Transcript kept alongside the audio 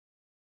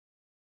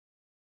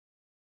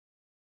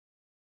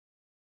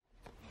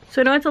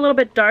So I know it's a little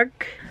bit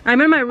dark.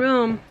 I'm in my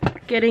room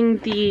getting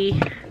the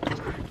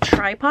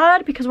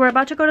tripod because we're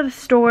about to go to the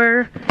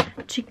store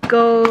to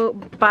go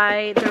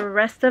buy the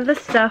rest of the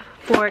stuff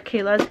for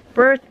Keila'S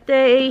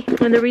birthday.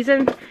 And the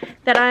reason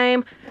that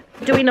I'm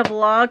doing a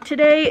vlog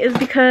today is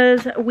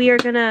because we are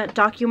gonna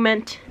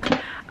document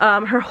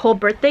her whole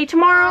birthday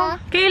tomorrow.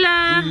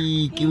 Keila!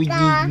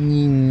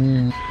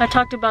 I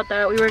talked about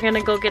that. We were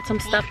gonna go get some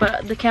stuff,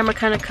 but the camera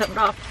kind of cut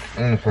off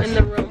in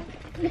the room.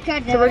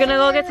 So we're gonna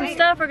go get some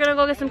stuff. We're gonna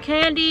go get some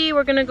candy.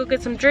 We're gonna go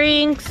get some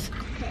drinks.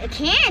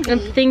 Candy.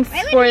 And things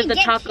for the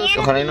tacos.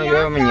 Ojalá no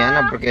llueva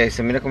mañana porque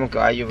se mira como que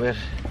va a llover.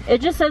 It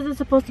just says it's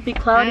supposed to be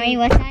cloudy.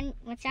 Mommy,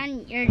 what's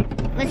on your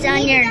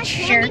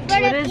shirt?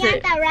 What is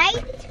it?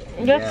 Right?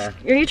 Yeah.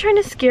 Are you trying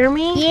to scare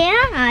me?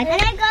 Yeah.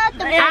 Then I got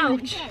the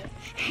Ouch.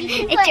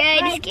 It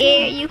tried to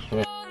scare you.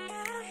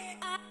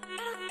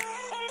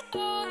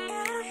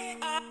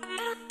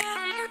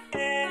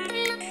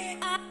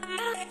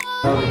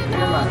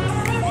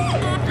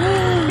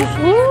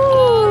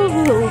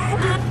 Ooh.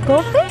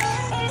 Goldfish?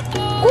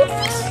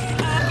 Goldfish?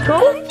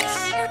 Goldfish?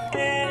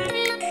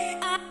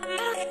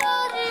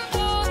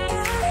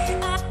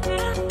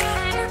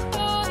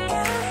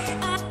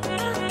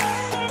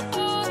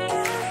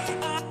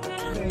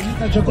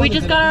 We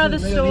just got out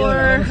of the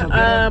store.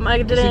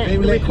 I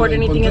didn't record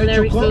anything in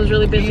there because it was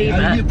really busy,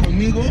 but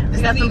we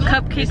got some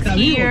cupcakes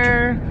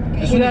here.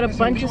 We got a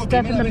bunch of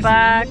stuff in the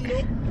back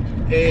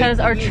because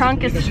our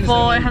trunk is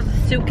full. It has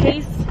a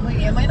suitcase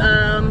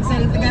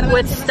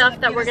with stuff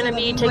that we're gonna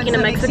be taking to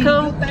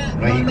Mexico.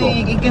 Mexico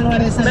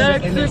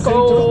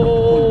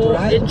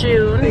in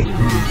June.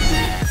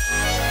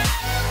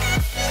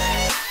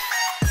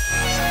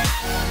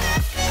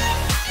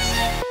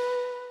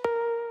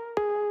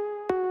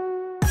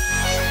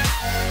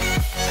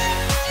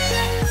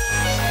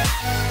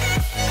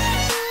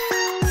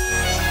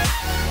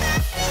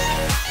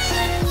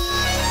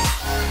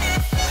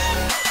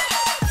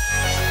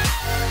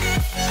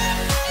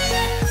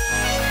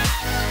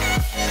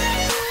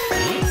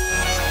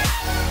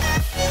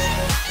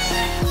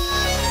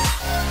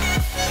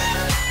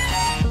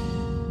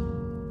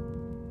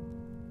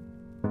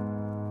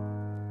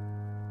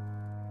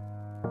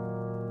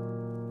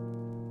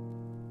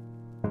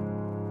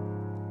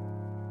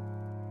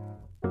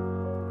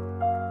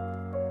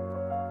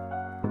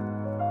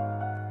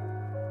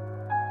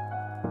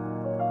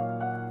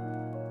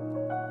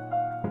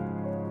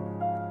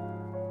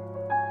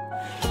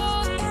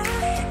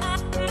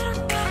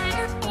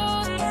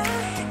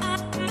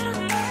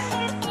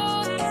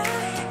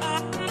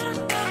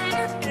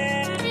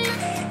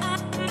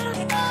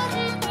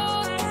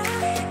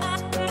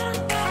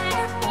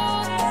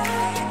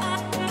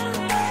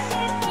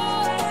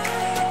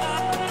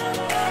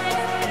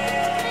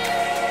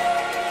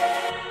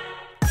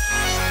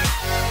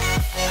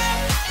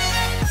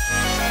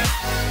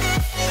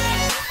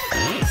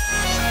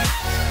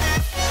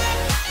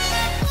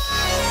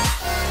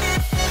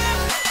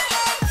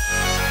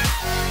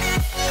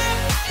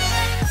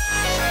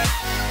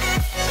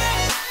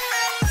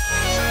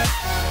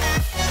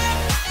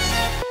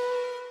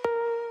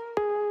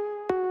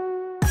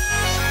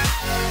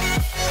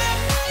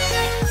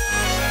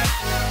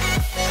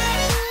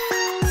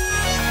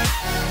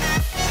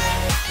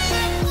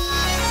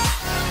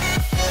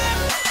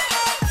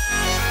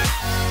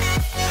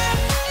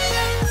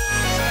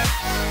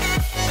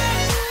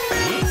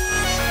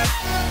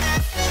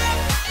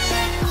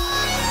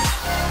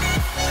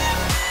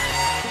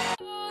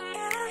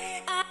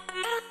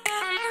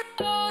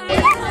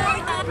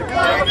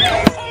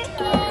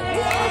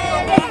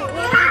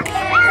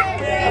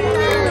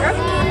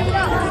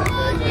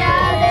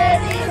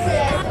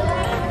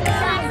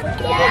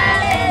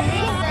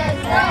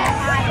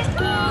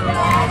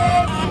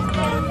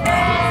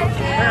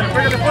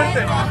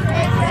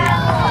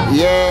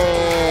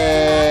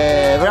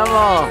 ¡Yeah!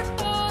 ¡Bravo!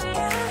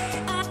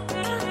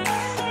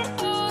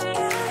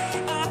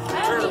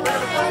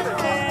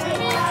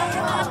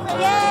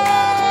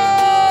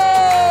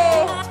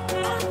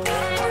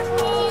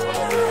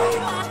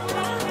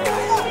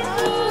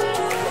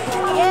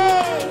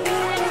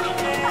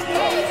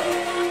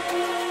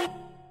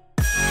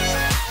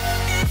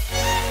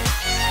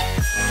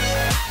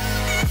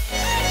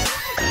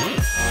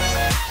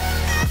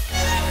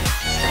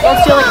 Don't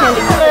steal the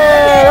candy.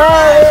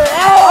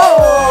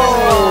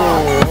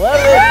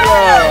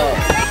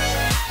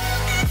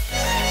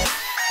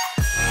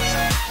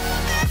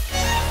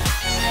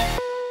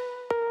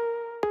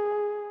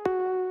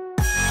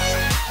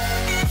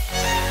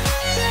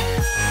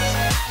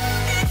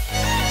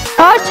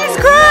 Oh, she's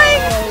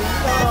crying!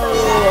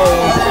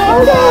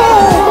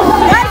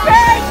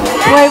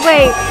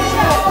 Wait.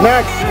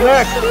 Next!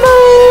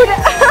 Mood!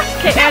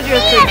 Okay,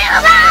 Andrew's food.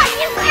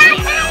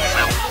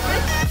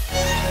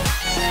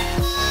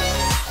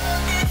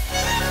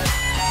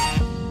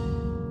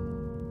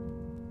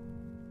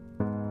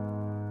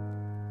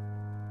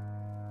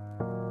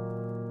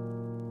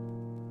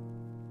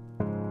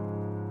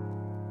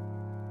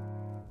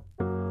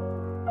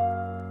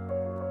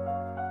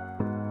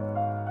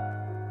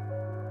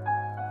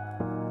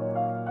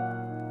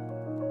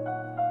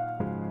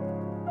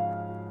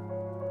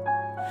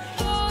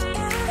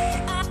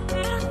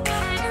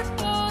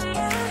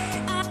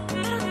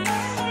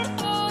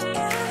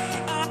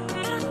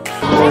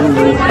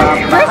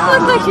 Chris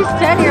looks like she's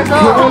 10 years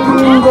old.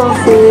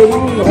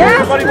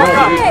 Yes,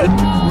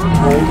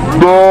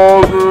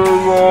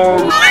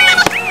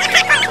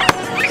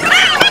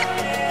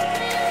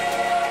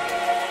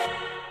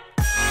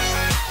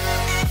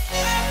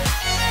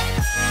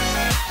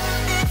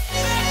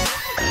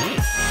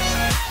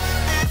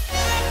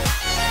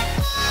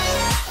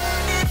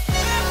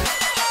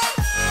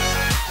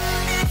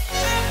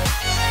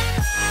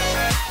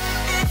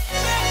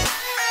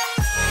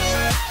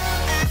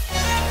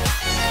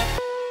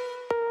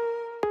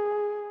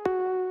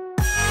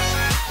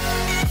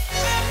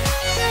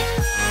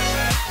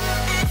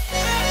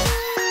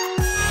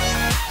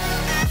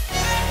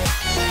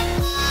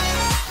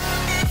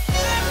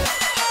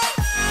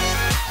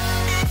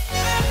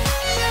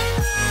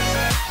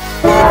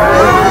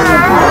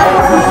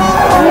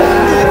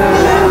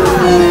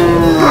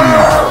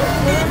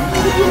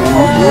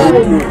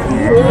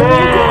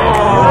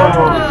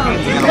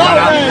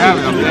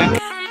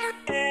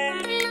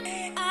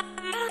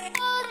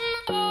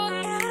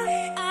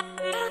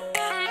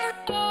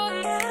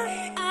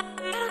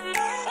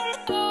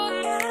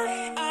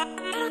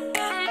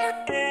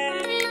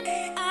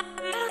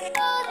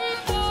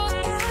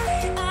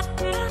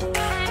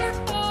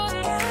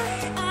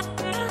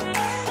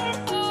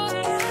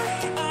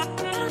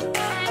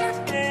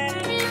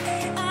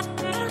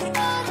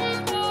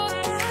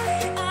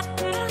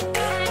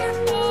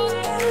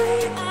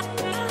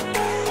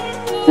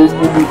 Is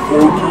this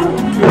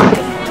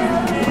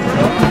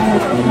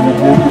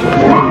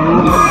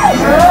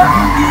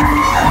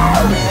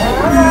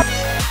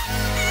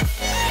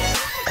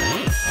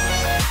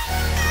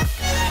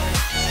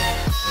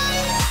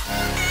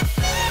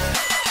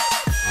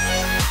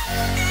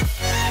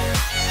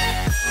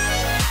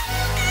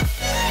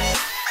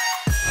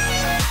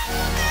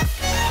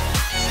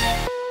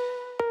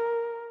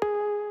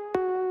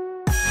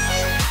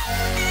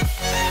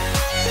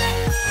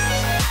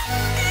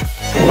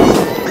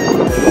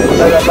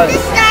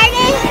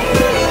starting?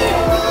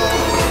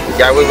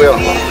 Yeah, we will.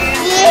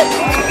 Yeah.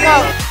 Go.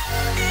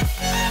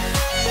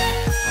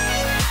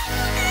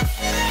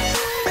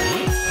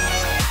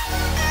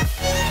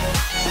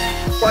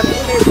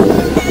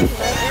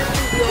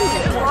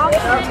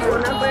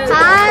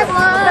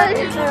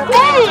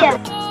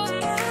 Hey!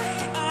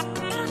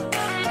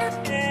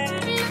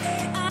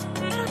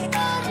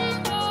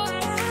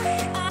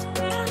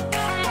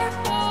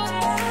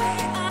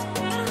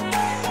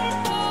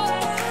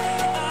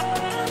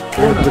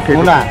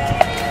 Una,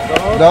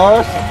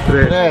 dos,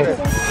 tres.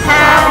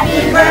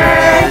 Happy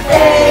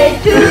birthday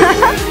to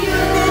you.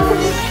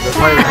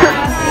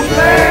 Happy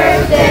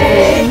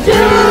birthday to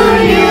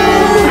you.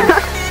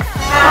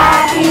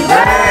 Happy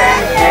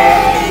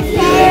birthday,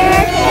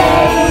 dear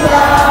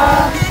Kayla.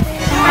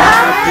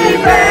 Happy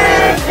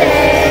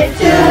birthday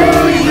to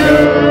you.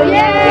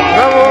 Yay!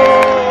 ¡Bravo!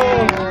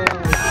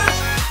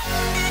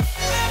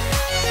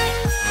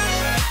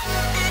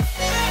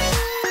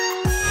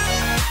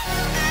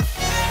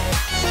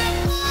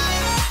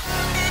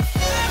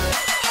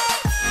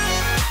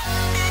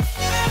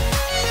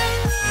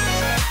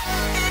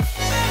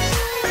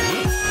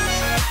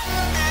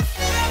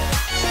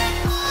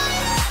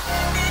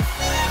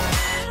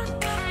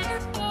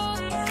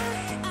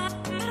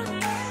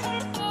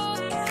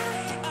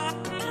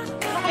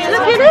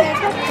 Look at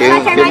it.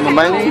 ¿Quién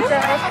mamá?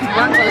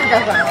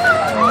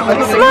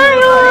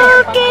 Smile,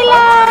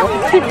 Kayla.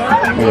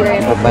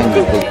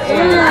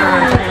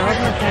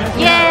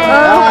 Yay.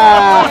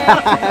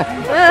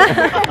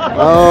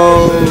 Oh.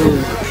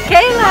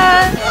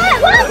 Kayla.